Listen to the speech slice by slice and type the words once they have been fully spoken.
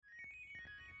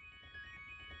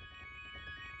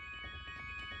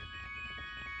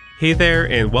Hey there,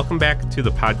 and welcome back to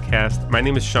the podcast. My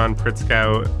name is Sean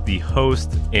Pritzkow, the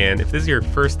host, and if this is your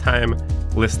first time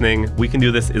listening, We Can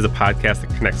Do This is a podcast that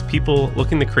connects people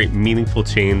looking to create meaningful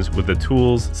change with the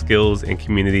tools, skills, and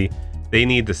community they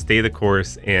need to stay the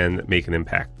course and make an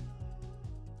impact.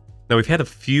 Now, we've had a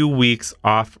few weeks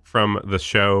off from the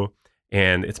show,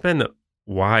 and it's been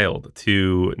wild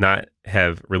to not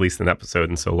have released an episode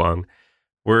in so long.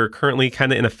 We're currently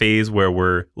kind of in a phase where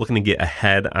we're looking to get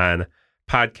ahead on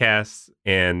podcasts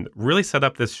and really set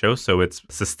up this show so it's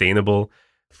sustainable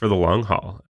for the long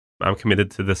haul. I'm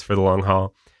committed to this for the long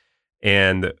haul.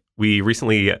 And we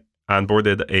recently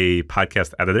onboarded a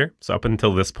podcast editor. So up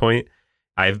until this point,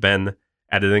 I've been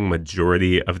editing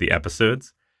majority of the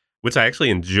episodes, which I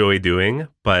actually enjoy doing.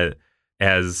 But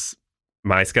as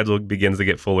my schedule begins to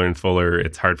get fuller and fuller,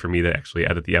 it's hard for me to actually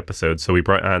edit the episodes. So we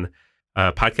brought on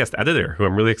a podcast editor who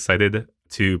I'm really excited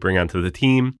to bring onto the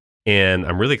team. And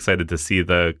I'm really excited to see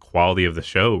the quality of the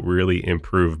show really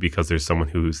improve because there's someone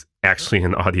who's actually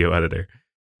an audio editor.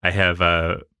 I have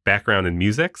a background in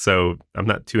music, so I'm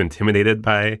not too intimidated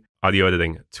by audio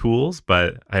editing tools,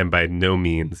 but I am by no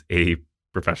means a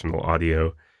professional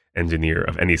audio engineer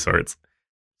of any sorts.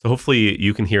 So hopefully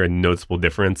you can hear a noticeable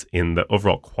difference in the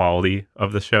overall quality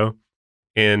of the show.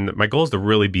 And my goal is to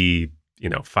really be,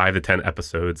 5 to 10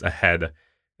 episodes ahead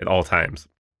at all times.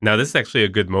 Now, this is actually a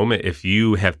good moment if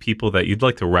you have people that you'd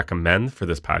like to recommend for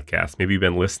this podcast. Maybe you've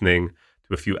been listening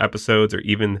to a few episodes or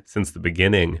even since the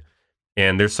beginning,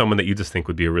 and there's someone that you just think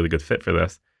would be a really good fit for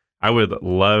this. I would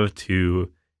love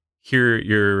to hear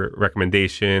your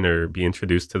recommendation or be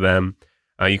introduced to them.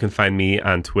 You can find me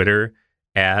on Twitter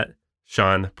at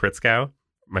Sean Pritzkow,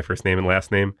 my first name and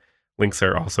last name. Links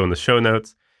are also in the show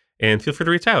notes. And feel free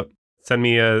to reach out. Send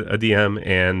me a DM,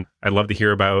 and I'd love to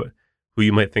hear about who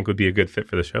you might think would be a good fit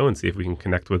for the show and see if we can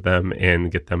connect with them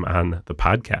and get them on the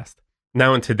podcast.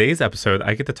 Now, in today's episode,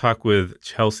 I get to talk with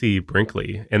Chelsea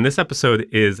Brinkley. And this episode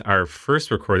is our first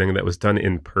recording that was done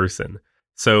in person.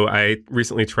 So I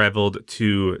recently traveled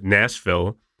to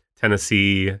Nashville,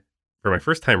 Tennessee, for my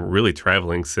first time really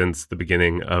traveling since the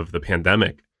beginning of the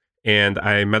pandemic. And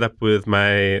I met up with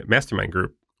my mastermind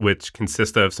group, which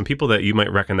consists of some people that you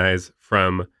might recognize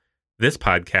from this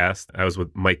podcast. I was with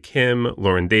Mike Kim,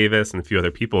 Lauren Davis, and a few other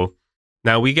people.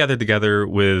 Now, we gathered together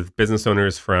with business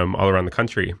owners from all around the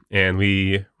country, and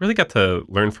we really got to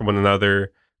learn from one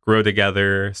another, grow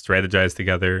together, strategize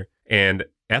together. And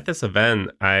at this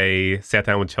event, I sat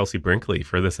down with Chelsea Brinkley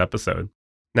for this episode.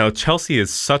 Now, Chelsea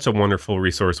is such a wonderful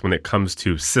resource when it comes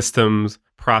to systems,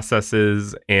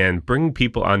 processes, and bringing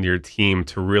people on your team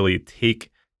to really take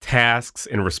tasks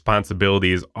and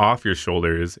responsibilities off your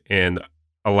shoulders and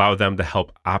allow them to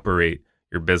help operate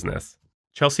your business.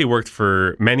 Chelsea worked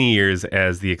for many years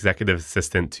as the executive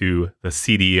assistant to the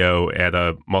CDO at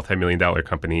a multi-million-dollar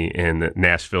company in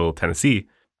Nashville, Tennessee,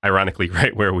 ironically,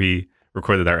 right where we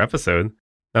recorded our episode.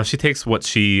 Now, she takes what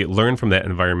she learned from that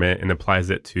environment and applies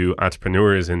it to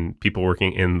entrepreneurs and people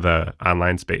working in the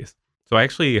online space. So I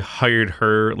actually hired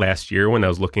her last year when I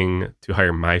was looking to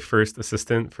hire my first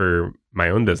assistant for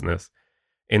my own business.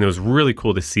 And it was really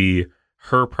cool to see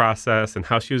her process and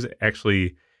how she was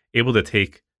actually able to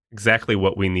take exactly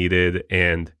what we needed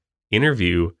and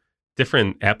interview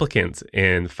different applicants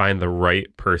and find the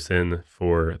right person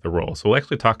for the role. So we'll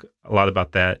actually talk a lot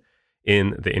about that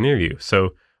in the interview.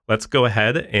 So let's go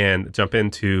ahead and jump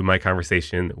into my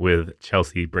conversation with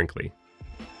Chelsea Brinkley.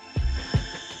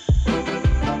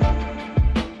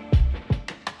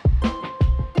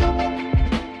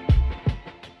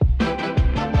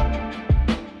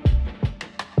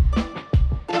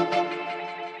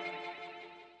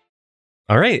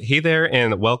 All right. Hey there,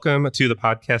 and welcome to the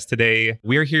podcast today.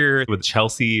 We're here with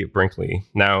Chelsea Brinkley.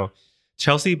 Now,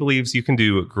 Chelsea believes you can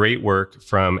do great work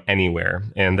from anywhere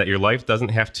and that your life doesn't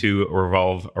have to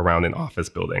revolve around an office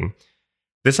building.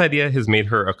 This idea has made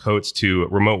her a coach to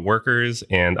remote workers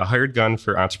and a hired gun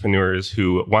for entrepreneurs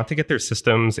who want to get their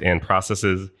systems and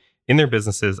processes in their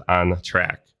businesses on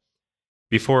track.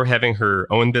 Before having her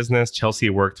own business, Chelsea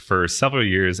worked for several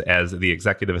years as the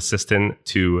executive assistant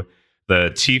to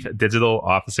the chief digital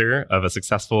officer of a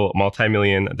successful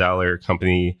multi-million-dollar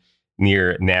company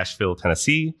near Nashville,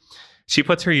 Tennessee. She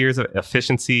puts her years of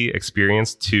efficiency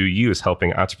experience to use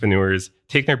helping entrepreneurs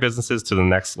take their businesses to the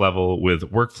next level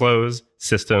with workflows,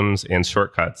 systems, and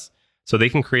shortcuts so they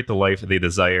can create the life they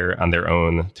desire on their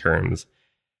own terms.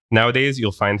 Nowadays,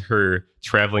 you'll find her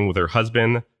traveling with her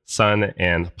husband, son,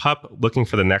 and pup, looking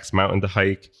for the next mountain to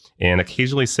hike, and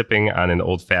occasionally sipping on an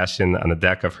old-fashioned on the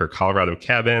deck of her Colorado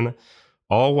cabin,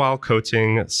 all while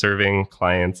coaching, serving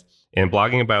clients, and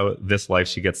blogging about this life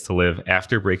she gets to live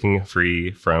after breaking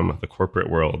free from the corporate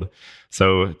world.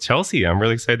 So Chelsea, I'm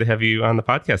really excited to have you on the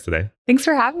podcast today. Thanks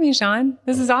for having me, Sean.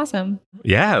 This is awesome.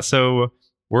 Yeah, so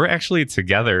we're actually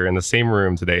together in the same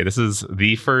room today. This is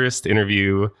the first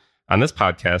interview on this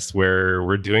podcast where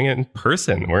we're doing it in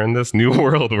person. We're in this new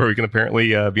world where we can apparently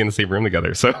be in the same room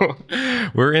together. So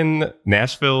we're in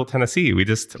Nashville, Tennessee.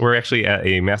 We're actually at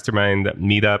a mastermind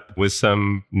meetup with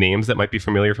some names that might be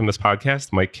familiar from this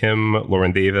podcast. Mike Kim,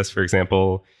 Lauren Davis, for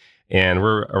example. And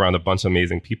we're around a bunch of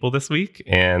amazing people this week,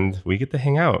 and we get to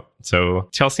hang out. So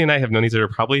Chelsea and I have known each other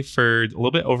probably for a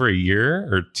little bit over a year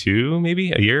or two,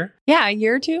 maybe a year. Yeah, a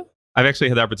year or two. I've actually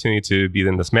had the opportunity to be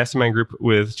in this mastermind group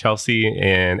with Chelsea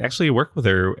and actually work with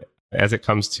her as it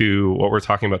comes to what we're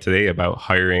talking about today about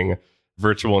hiring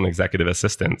virtual and executive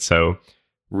assistants. So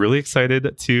really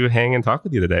excited to hang and talk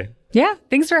with you today. Yeah,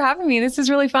 thanks for having me. This is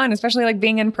really fun, especially like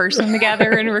being in person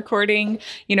together and recording,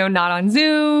 not on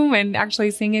Zoom and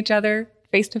actually seeing each other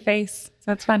face to face.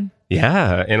 So that's fun.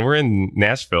 Yeah. And we're in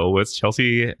Nashville, which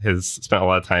Chelsea has spent a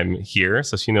lot of time here.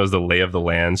 So she knows the lay of the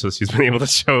land. So she's been able to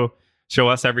show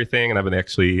us everything. And I've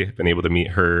been able to meet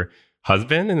her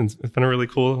husband, and it's been a really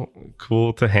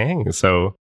cool to hang.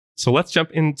 So let's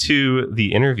jump into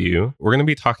the interview. We're going to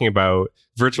be talking about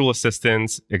virtual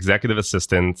assistants, executive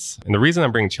assistants. And the reason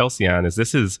I'm bringing Chelsea on is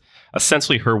this is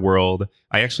essentially her world.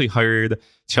 I actually hired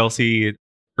Chelsea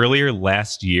earlier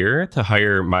last year to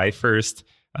hire my first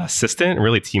assistant,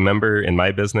 really team member in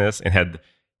my business, and had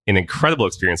an incredible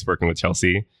experience working with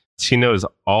Chelsea. She knows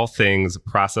all things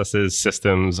processes,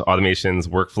 systems, automations,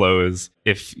 workflows.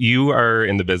 If you are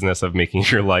in the business of making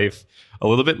your life a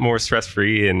little bit more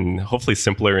stress-free and hopefully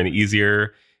simpler and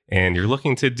easier, and you're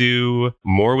looking to do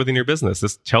more within your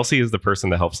business, Chelsea is the person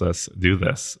that helps us do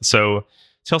this. So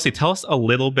Chelsea, tell us a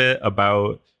little bit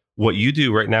about what you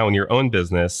do right now in your own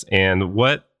business, and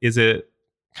what is it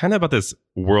kind of about this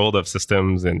world of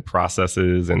systems and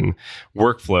processes and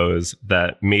workflows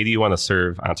that made you want to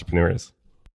serve entrepreneurs?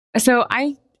 So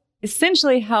I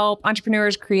essentially help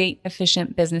entrepreneurs create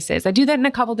efficient businesses. I do that in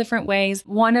a couple different ways.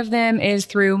 One of them is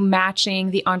through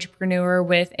matching the entrepreneur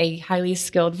with a highly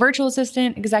skilled virtual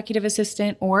assistant, executive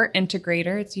assistant, or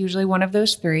integrator. It's usually one of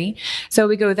those three. So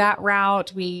we go that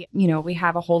route. We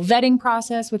have a whole vetting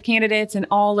process with candidates and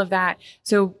all of that.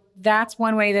 So that's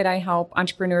one way that I help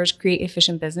entrepreneurs create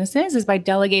efficient businesses, is by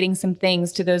delegating some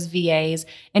things to those VAs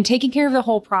and taking care of the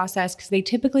whole process, because they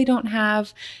typically don't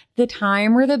have the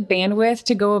time or the bandwidth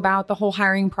to go about the whole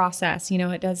hiring process.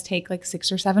 It does take like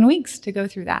 6 or 7 weeks to go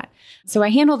through that. So I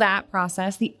handle that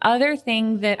process. The other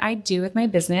thing that I do with my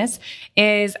business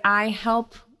is I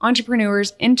help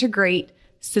entrepreneurs integrate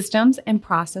systems and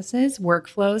processes,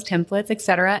 workflows, templates,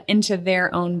 etc., into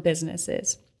their own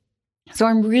businesses. So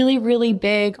I'm really, really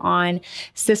big on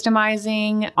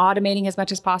systemizing, automating as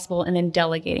much as possible, and then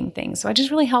delegating things. So I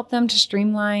just really help them to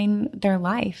streamline their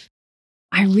life.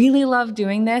 I really love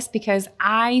doing this because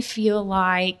I feel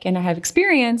like, and I have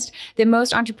experienced, that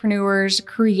most entrepreneurs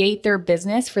create their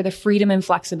business for the freedom and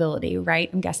flexibility, right?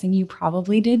 I'm guessing you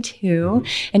probably did too.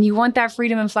 And you want that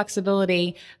freedom and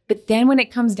flexibility. But then when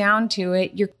it comes down to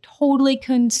it, you're totally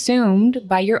consumed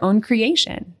by your own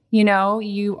creation.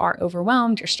 You are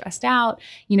overwhelmed, you're stressed out,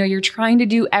 you're trying to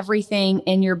do everything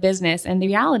in your business. And the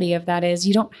reality of that is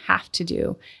you don't have to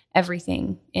do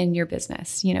everything in your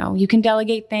business. You can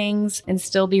delegate things and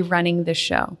still be running the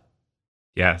show.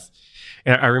 Yes.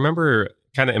 And I remember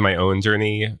kind of in my own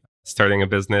journey, starting a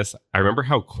business, I remember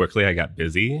how quickly I got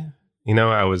busy.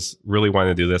 I was really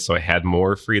wanting to do this, so I had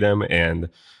more freedom and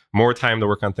more time to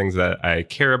work on things that I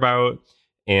care about.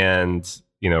 And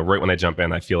right when I jump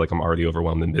in, I feel like I'm already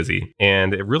overwhelmed and busy.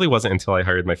 And it really wasn't until I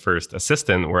hired my first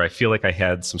assistant where I feel like I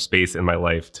had some space in my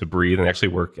life to breathe and actually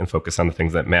work and focus on the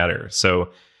things that matter. So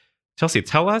Chelsea,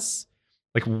 tell us,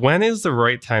 when is the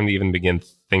right time to even begin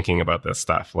thinking about this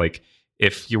stuff?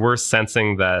 If you were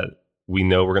sensing that we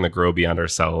know we're going to grow beyond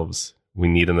ourselves, we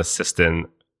need an assistant,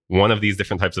 one of these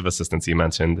different types of assistants you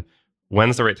mentioned,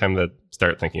 when's the right time to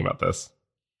start thinking about this?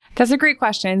 That's a great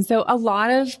question. So a lot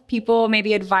of people,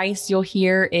 maybe advice you'll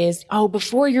hear is,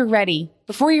 before you're ready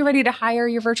to hire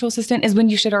your virtual assistant is when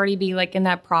you should already be in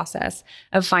that process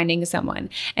of finding someone.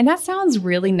 And that sounds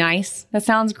really nice. That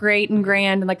sounds great and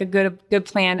grand and like a good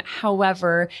plan.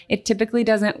 However, it typically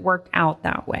doesn't work out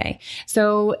that way.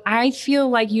 So I feel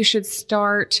like you should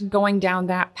start going down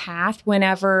that path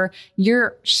whenever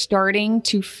you're starting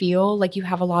to feel like you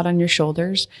have a lot on your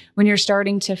shoulders, when you're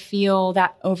starting to feel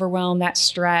that overwhelm, that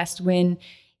stress, when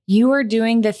you are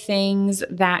doing the things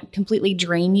that completely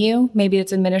drain you. Maybe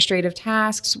it's administrative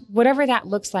tasks, whatever that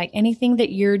looks like, anything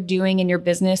that you're doing in your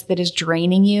business that is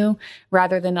draining you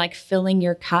rather than like filling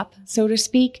your cup, so to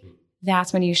speak,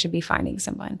 that's when you should be finding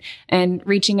someone and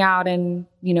reaching out and,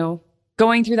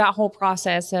 going through that whole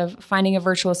process of finding a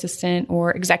virtual assistant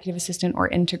or executive assistant or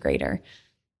integrator.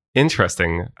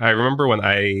 Interesting. I remember when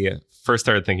I first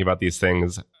started thinking about these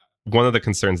things, one of the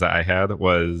concerns that I had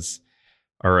was,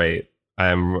 all right,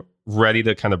 I'm ready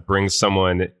to kind of bring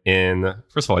someone in.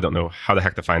 First of all, I don't know how the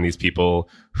heck to find these people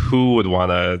who would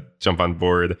want to jump on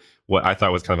board what I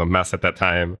thought was kind of a mess at that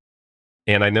time.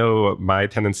 And I know my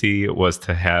tendency was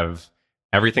to have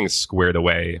everything squared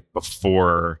away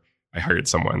before I hired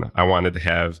someone. I wanted to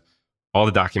have all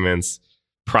the documents,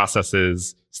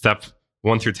 processes, step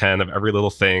 1 through 10 of every little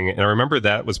thing. And I remember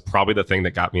that was probably the thing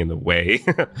that got me in the way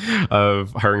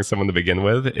of hiring someone to begin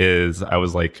with, is I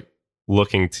was like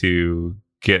looking to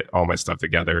get all my stuff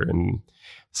together and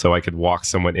so I could walk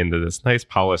someone into this nice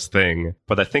polished thing.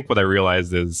 But I think what I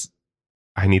realized is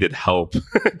I needed help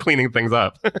cleaning things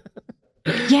up.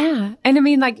 Yeah. And I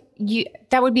mean,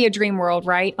 that would be a dream world,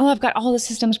 right? Oh, I've got all the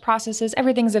systems, processes,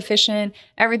 everything's efficient,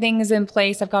 everything is in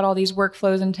place. I've got all these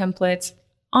workflows and templates.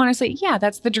 Honestly, yeah,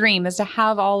 that's the dream, is to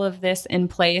have all of this in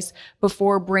place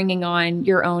before bringing on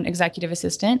your own executive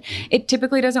assistant. It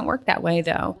typically doesn't work that way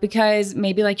though, because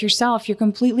maybe like yourself, you're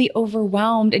completely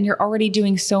overwhelmed and you're already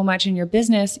doing so much in your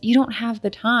business. You don't have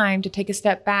the time to take a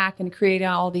step back and create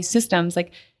all these systems.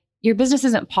 Like your business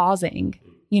isn't pausing.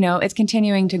 It's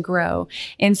continuing to grow.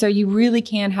 And so you really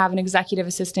can have an executive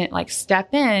assistant like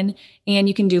step in, and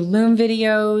you can do Loom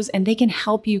videos and they can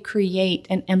help you create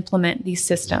and implement these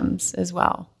systems as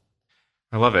well.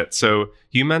 I love it. So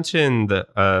you mentioned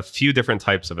a few different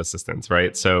types of assistants,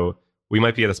 right? So we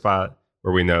might be at a spot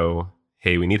where we know,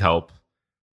 hey, we need help,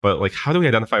 but like, how do we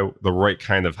identify the right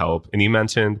kind of help? And you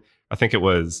mentioned, I think it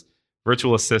was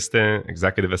virtual assistant,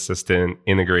 executive assistant,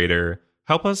 integrator.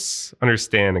 Help us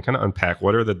understand and kind of unpack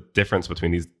what are the difference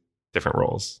between these different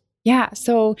roles. Yeah.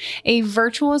 So a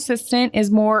virtual assistant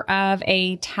is more of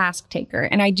a task taker.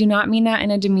 And I do not mean that in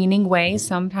a demeaning way.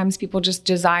 Sometimes people just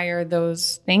desire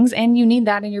those things, and you need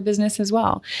that in your business as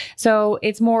well. So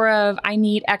it's more of, I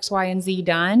need X, Y, and Z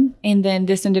done. And then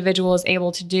this individual is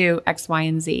able to do X, Y,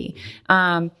 and Z.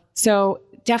 So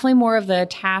definitely more of the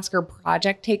task or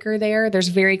project taker there. There's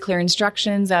very clear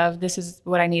instructions of this is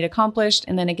what I need accomplished,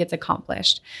 and then it gets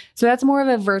accomplished. So that's more of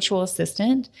a virtual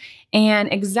assistant.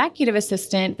 And executive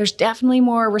assistant, there's definitely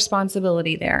more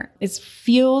responsibility there. It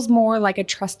feels more like a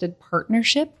trusted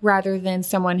partnership rather than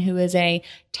someone who is a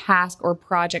task or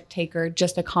project taker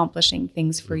just accomplishing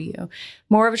things for you.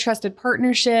 More of a trusted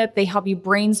partnership. They help you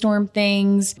brainstorm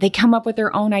things. They come up with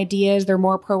their own ideas. They're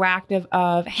more proactive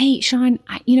of, hey, Sean,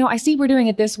 I see we're doing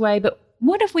it this way, but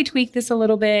what if we tweak this a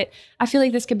little bit? I feel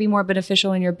like this could be more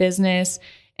beneficial in your business,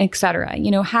 et cetera.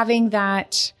 Having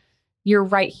that, your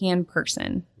right-hand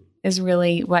person is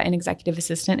really what an executive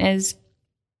assistant is.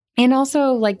 And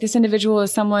also, like, this individual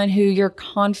is someone who you're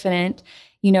confident,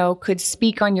 could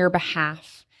speak on your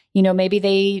behalf. Maybe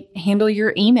they handle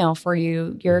your email for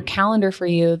you, your calendar for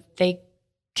you. They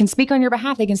can speak on your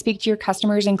behalf. They can speak to your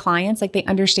customers and clients. Like, they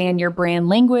understand your brand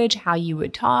language, how you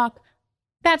would talk.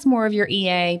 That's more of your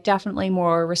EA, definitely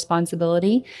more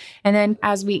responsibility. And then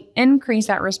as we increase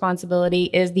that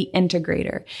responsibility is the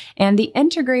integrator. And the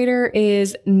integrator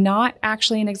is not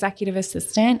actually an executive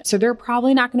assistant. So they're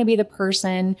probably not going to be the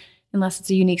person, unless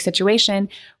it's a unique situation,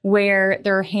 where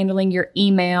they're handling your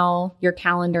email, your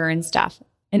calendar, and stuff.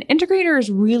 An integrator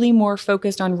is really more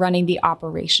focused on running the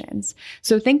operations.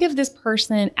 So think of this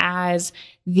person as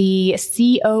the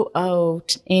COO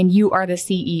and you are the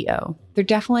CEO. They're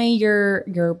definitely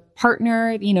your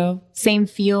partner, same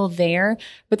feel there,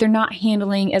 but they're not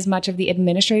handling as much of the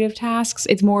administrative tasks.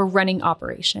 It's more running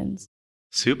operations.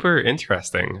 Super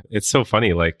interesting. It's so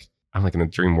funny. Like, I'm like in a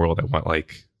dream world. I want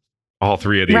like all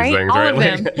three of these things, all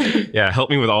right? Of them. Yeah, help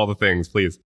me with all the things,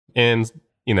 please. And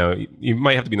you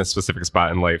might have to be in a specific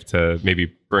spot in life to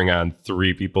maybe bring on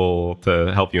 3 people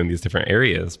to help you in these different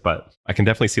areas. But I can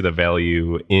definitely see the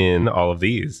value in all of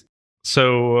these.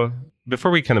 So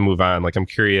before we kind of move on, like, I'm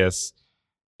curious,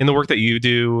 in the work that you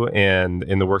do and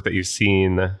in the work that you've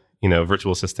seen,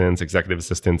 virtual assistants, executive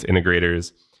assistants,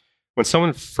 integrators, when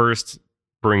someone first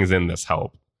brings in this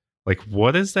help, like,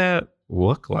 what does that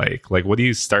look like? Like, what do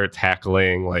you start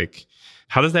tackling? Like,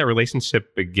 how does that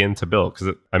relationship begin to build?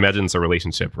 Because I imagine it's a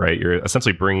relationship, right? You're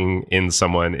essentially bringing in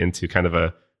someone into kind of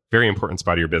a very important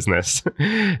spot of your business.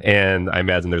 And I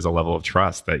imagine there's a level of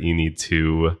trust that you need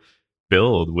to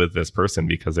build with this person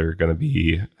because they're going to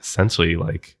be essentially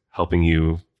like helping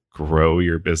you grow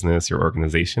your business, your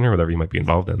organization, or whatever you might be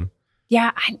involved in?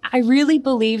 Yeah, I really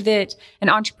believe that an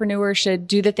entrepreneur should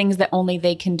do the things that only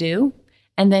they can do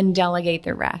and then delegate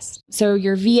the rest. So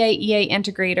your VA, EA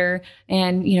integrator,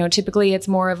 and, typically it's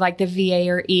more of like the VA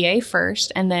or EA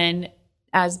first. And then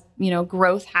as,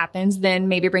 growth happens, then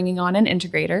maybe bringing on an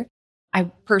integrator. I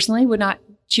personally would not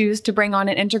choose to bring on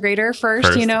an integrator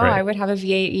first, right. I would have a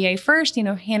VA, EA first,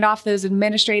 hand off those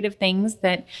administrative things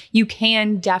that you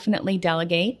can definitely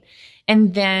delegate.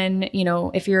 And then,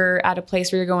 if you're at a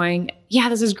place where you're going, yeah,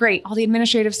 this is great. All the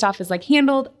administrative stuff is like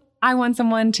handled. I want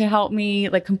someone to help me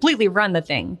like completely run the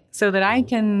thing so that I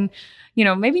can,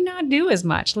 maybe not do as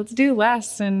much. Let's do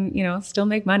less and, still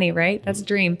make money, right? That's a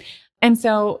dream. And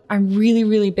so I'm really,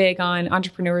 really big on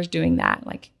entrepreneurs doing that.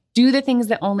 Like, do the things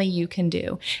that only you can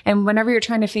do. And whenever you're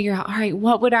trying to figure out, all right,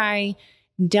 what would I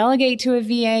delegate to a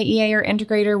VA, EA, or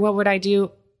integrator? What would I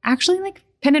do? Actually, like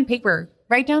pen and paper,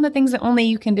 write down the things that only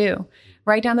you can do.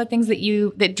 Write down the things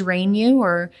that drain you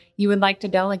or you would like to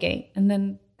delegate. And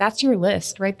then that's your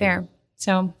list right there.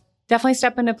 So definitely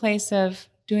step into a place of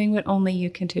doing what only you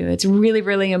can do. It's really,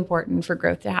 really important for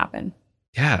growth to happen.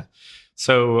 Yeah.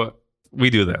 So we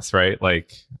do this, right?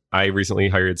 Like I recently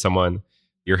hired someone.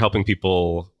 You're helping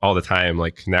people all the time,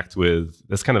 like connect with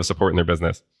this kind of support in their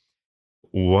business.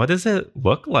 What does it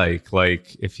look like?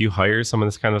 Like if you hire someone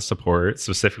this kind of support,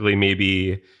 specifically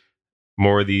maybe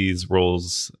more of these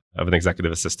roles of an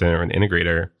executive assistant or an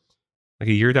integrator, like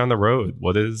a year down the road,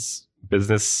 what does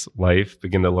business life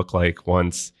begin to look like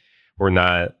once we're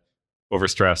not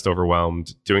overstressed,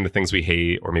 overwhelmed, doing the things we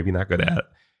hate or maybe not good at,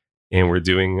 and we're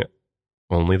doing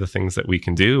only the things that we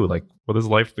can do? Like, what does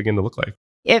life begin to look like?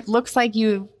 It looks like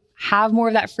you have more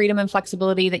of that freedom and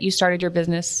flexibility that you started your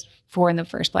business for in the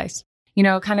first place.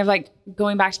 Kind of like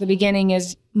going back to the beginning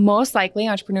is most likely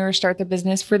entrepreneurs start their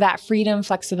business for that freedom,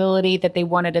 flexibility that they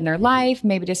wanted in their life,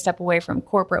 maybe to step away from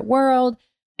corporate world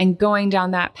and going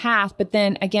down that path. But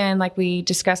then again, like we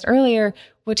discussed earlier,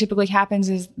 what typically happens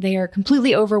is they are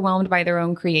completely overwhelmed by their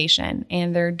own creation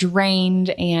and they're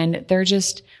drained and they're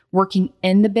just working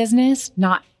in the business,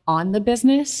 not on the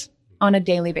business on a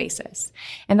daily basis.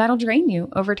 And that'll drain you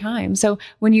over time. So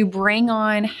when you bring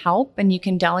on help and you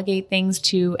can delegate things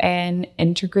to an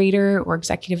integrator or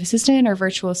executive assistant or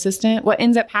virtual assistant, what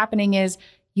ends up happening is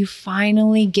you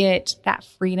finally get that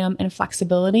freedom and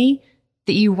flexibility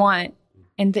that you want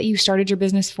and that you started your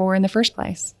business for in the first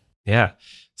place. Yeah.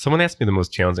 Someone asked me the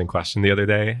most challenging question the other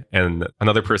day, and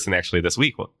another person actually this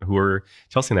week, who were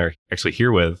Chelsea and I are actually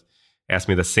here with, asked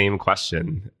me the same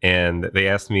question. And they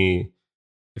asked me,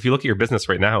 if you look at your business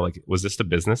right now, like, was this the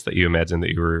business that you imagined that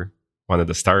you wanted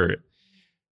to start?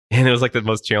 And it was like the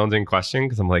most challenging question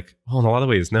because I'm like, well, in a lot of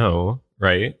ways, no,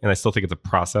 right? And I still think it's a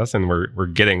process and we're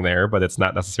getting there, but it's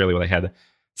not necessarily what I had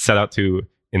set out to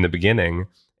in the beginning.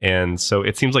 And so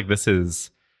it seems like this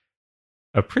is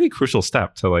a pretty crucial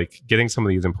step to like getting some of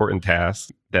these important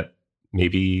tasks that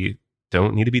maybe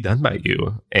don't need to be done by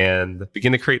you and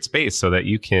begin to create space so that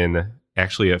you can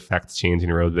actually affect change in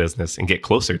your own business and get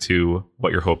closer to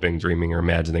what you're hoping, dreaming, or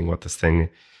imagining what this thing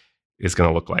is going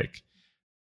to look like.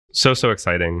 So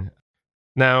exciting.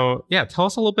 Now, yeah, tell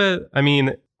us a little bit. I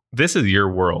mean, this is your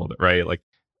world, right? Like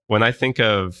when I think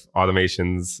of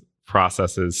automations,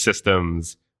 processes,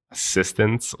 systems,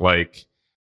 assistants, like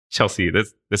Chelsea,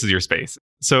 this is your space.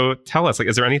 So tell us, like,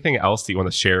 is there anything else that you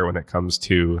want to share when it comes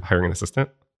to hiring an assistant?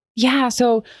 Yeah.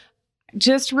 So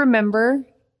just remember,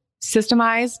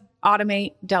 systemize,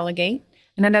 automate, delegate.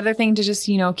 And another thing to just,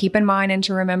 keep in mind and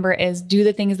to remember is do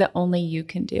the things that only you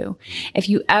can do. If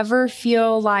you ever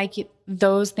feel like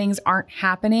those things aren't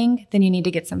happening, then you need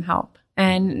to get some help.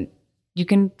 And you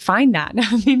can find that.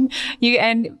 I mean,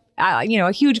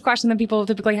 a huge question that people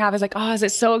typically have is like, oh, is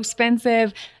it so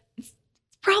expensive? It's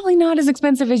probably not as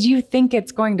expensive as you think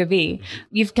it's going to be.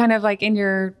 You've kind of like in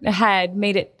your head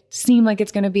made it seem like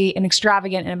it's going to be an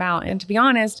extravagant amount. And to be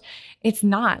honest, it's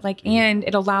not. And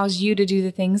it allows you to do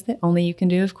the things that only you can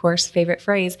do, of course, favorite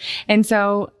phrase. And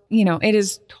so, it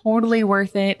is totally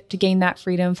worth it to gain that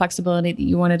freedom, flexibility that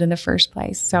you wanted in the first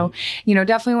place. So,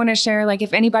 definitely want to share,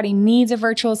 if anybody needs a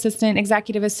virtual assistant,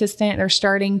 executive assistant, they're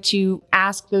starting to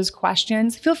ask those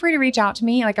questions, feel free to reach out to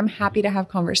me. I'm happy to have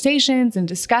conversations and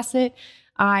discuss it.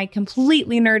 I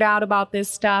completely nerd out about this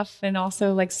stuff and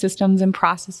also systems and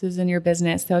processes in your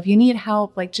business. So if you need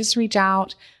help, just reach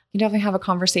out. You definitely have a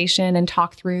conversation and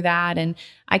talk through that. And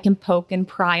I can poke and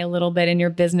pry a little bit in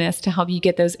your business to help you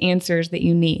get those answers that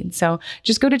you need. So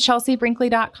just go to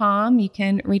chelseabrinkley.com. You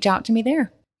can reach out to me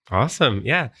there. Awesome.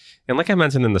 Yeah. And like I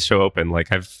mentioned in the show open,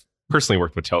 I've personally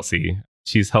worked with Chelsea.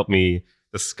 She's helped me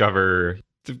discover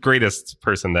the greatest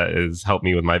person that has helped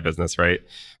me with my business, right?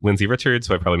 Lindsay Richards,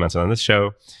 who I probably mentioned on this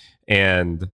show.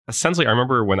 And essentially, I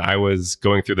remember when I was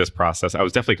going through this process, I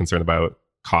was definitely concerned about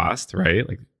cost, right?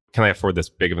 Like, can I afford this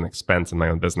big of an expense in my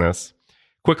own business?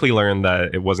 Quickly learned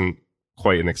that it wasn't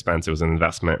quite an expense, it was an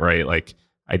investment, right? Like,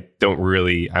 I don't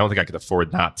think I could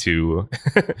afford not to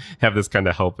have this kind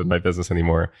of help in my business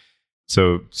anymore.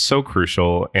 So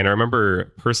crucial. And I remember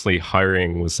personally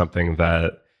hiring was something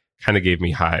that kind of gave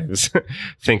me hives,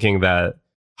 thinking that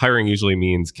hiring usually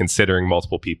means considering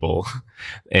multiple people.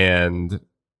 And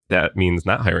that means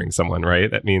not hiring someone,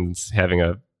 right? That means having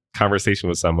a conversation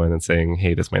with someone and saying,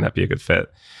 hey, this might not be a good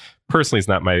fit. Personally, it's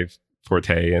not my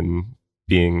forte, and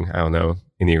being, I don't know,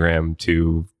 Enneagram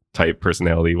 2 type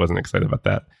personality, wasn't excited about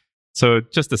that. So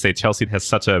just to say, Chelsea has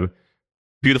such a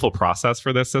beautiful process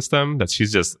for this system that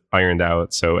she's just ironed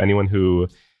out. So anyone who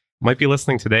might be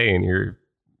listening today and you're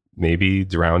maybe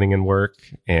drowning in work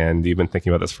and you've been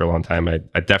thinking about this for a long time,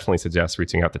 I definitely suggest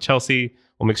reaching out to Chelsea.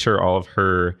 We'll make sure all of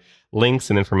her links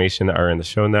and information are in the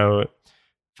show note.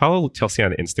 Follow Chelsea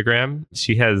on Instagram.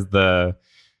 She has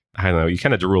I don't know, you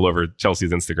kind of drool over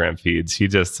Chelsea's Instagram feed.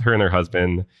 Her and her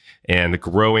husband and the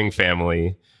growing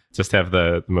family just have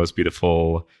the most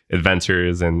beautiful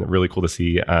adventures, and really cool to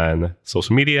see on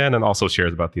social media. And then also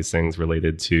shares about these things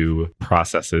related to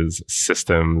processes,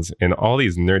 systems, and all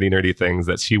these nerdy things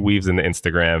that she weaves into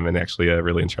Instagram in actually a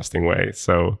really interesting way.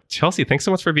 So Chelsea, thanks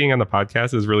so much for being on the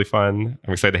podcast. It was really fun.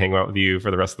 I'm excited to hang out with you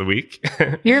for the rest of the week.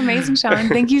 You're amazing, Sean.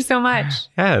 Thank you so much.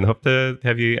 Yeah, and hope to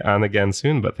have you on again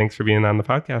soon. But thanks for being on the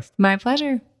podcast. My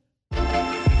pleasure.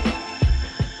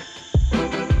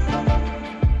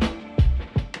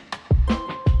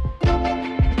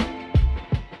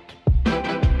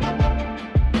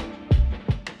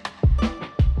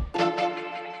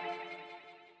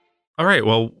 All right.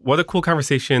 Well, what a cool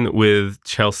conversation with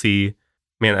Chelsea.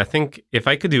 Man, I think if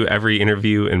I could do every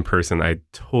interview in person, I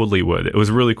totally would. It was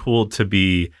really cool to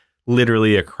be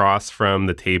literally across from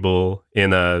the table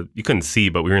you couldn't see,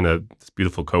 but we were in this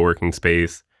beautiful co-working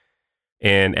space.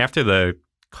 And after the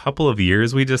couple of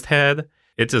years we just had,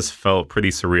 it just felt pretty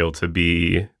surreal to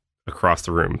be across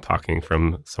the room talking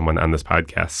from someone on this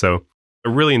podcast. So I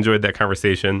really enjoyed that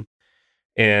conversation.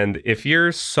 And if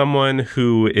you're someone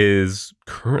who is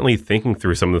currently thinking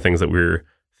through some of the things that we're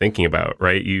thinking about,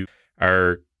 right? You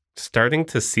are starting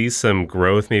to see some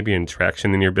growth, maybe in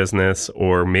traction in your business,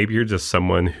 or maybe you're just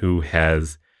someone who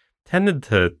has tended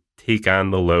to take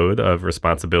on the load of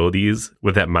responsibilities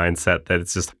with that mindset that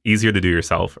it's just easier to do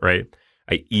yourself, right?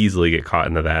 I easily get caught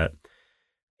into that.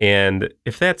 And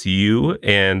if that's you,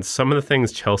 and some of the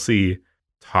things Chelsea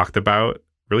talked about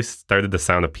really started to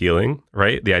sound appealing,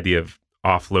 right? The idea of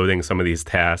offloading some of these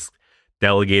tasks,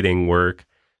 delegating work,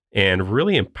 and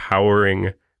really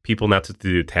empowering people not just to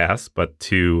do tasks, but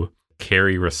to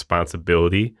carry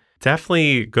responsibility.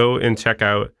 Definitely go and check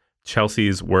out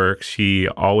Chelsea's work. She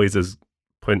always is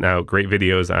putting out great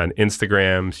videos on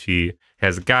Instagram. She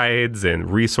has guides and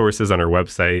resources on her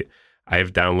website.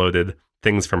 I've downloaded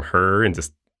things from her and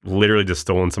just literally just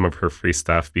stolen some of her free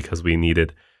stuff because we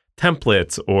needed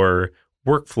templates or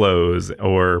workflows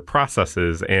or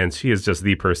processes. And she is just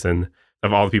the person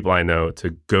of all the people I know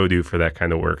to go do for that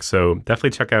kind of work. So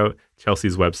definitely check out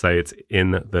Chelsea's website. It's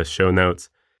in the show notes.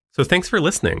 So thanks for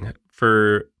listening.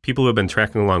 For people who have been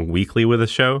tracking along weekly with the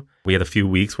show, we had a few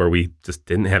weeks where we just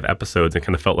didn't have episodes and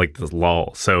kind of felt like this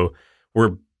lull. So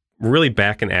we're really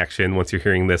back in action. Once you're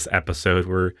hearing this episode,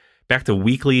 we're back to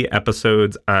weekly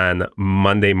episodes on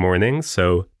Monday mornings.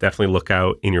 So definitely look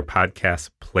out in your podcast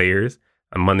players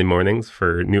on Monday mornings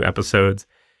for new episodes.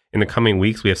 In the coming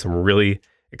weeks, we have some really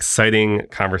exciting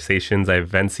conversations. I have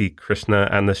Vensi Krishna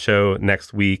on the show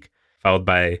next week, followed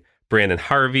by Brandon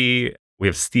Harvey. We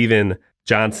have Stephen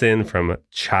Johnson from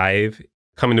Chive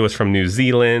coming to us from New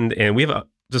Zealand. And we have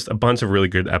just a bunch of really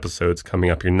good episodes coming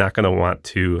up. You're not going to want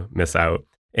to miss out.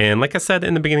 And like I said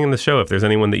in the beginning of the show, if there's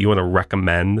anyone that you want to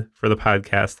recommend for the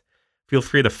podcast, feel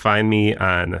free to find me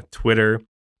on Twitter.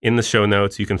 In the show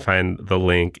notes, you can find the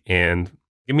link and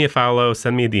give me a follow,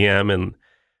 send me a DM, and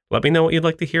let me know what you'd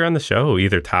like to hear on the show,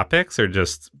 either topics or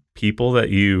just people that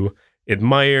you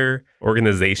admire,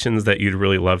 organizations that you'd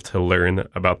really love to learn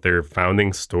about their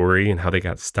founding story and how they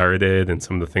got started and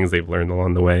some of the things they've learned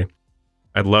along the way.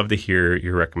 I'd love to hear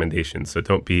your recommendations, so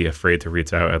don't be afraid to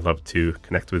reach out. I'd love to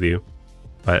connect with you.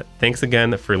 But thanks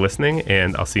again for listening,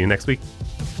 and I'll see you next week.